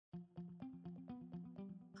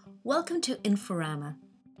Welcome to Inforama.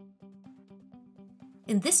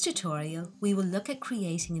 In this tutorial, we will look at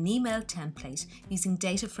creating an email template using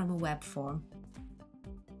data from a web form,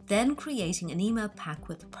 then creating an email pack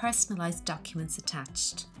with personalised documents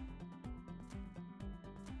attached.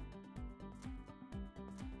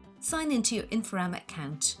 Sign into your Inforama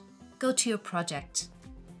account. Go to your project.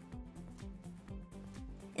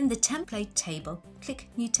 In the Template table, click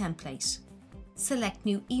New Template. Select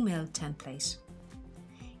New Email Template.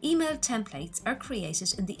 Email templates are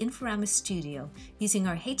created in the Inforama Studio using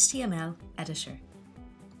our HTML editor.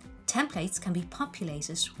 Templates can be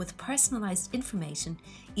populated with personalised information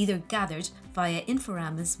either gathered via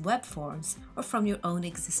Inforama's web forms or from your own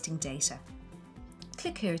existing data.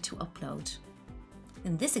 Click here to upload.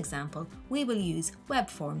 In this example, we will use web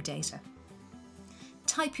form data.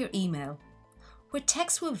 Type your email. Where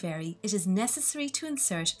text will vary, it is necessary to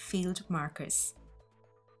insert field markers.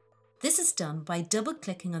 This is done by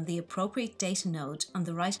double-clicking on the appropriate data node on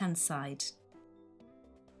the right-hand side.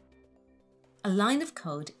 A line of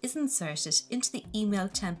code is inserted into the email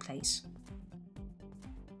template.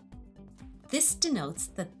 This denotes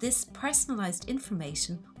that this personalised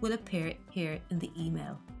information will appear here in the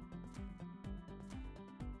email.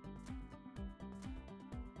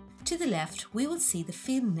 To the left, we will see the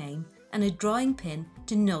field name and a drawing pin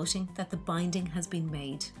denoting that the binding has been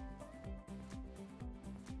made.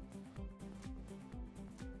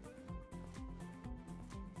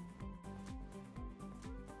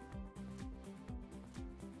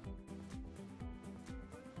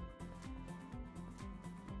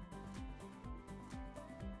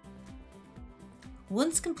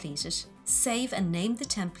 Once completed, save and name the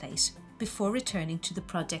template before returning to the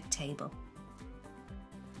project table.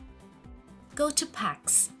 Go to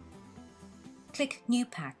Packs. Click New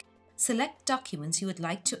Pack. Select documents you would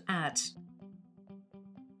like to add.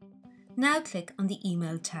 Now click on the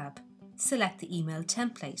Email tab. Select the email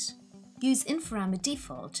template. Use Inforama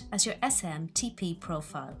Default as your SMTP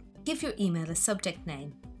profile. Give your email a subject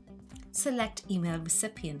name. Select Email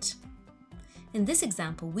Recipient. In this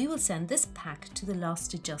example, we will send this pack to the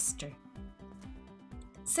lost adjuster.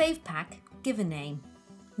 Save pack, give a name.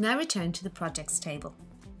 Now return to the projects table.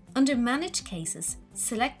 Under Manage Cases,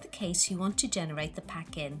 select the case you want to generate the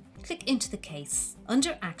pack in. Click into the case.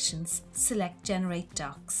 Under Actions, select Generate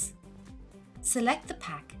Docs. Select the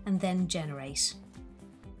pack and then Generate.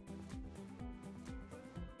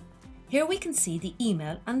 Here we can see the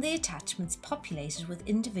email and the attachments populated with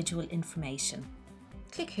individual information.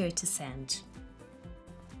 Click here to send.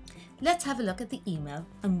 Let's have a look at the email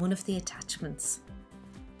and one of the attachments.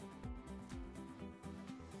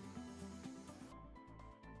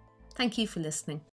 Thank you for listening.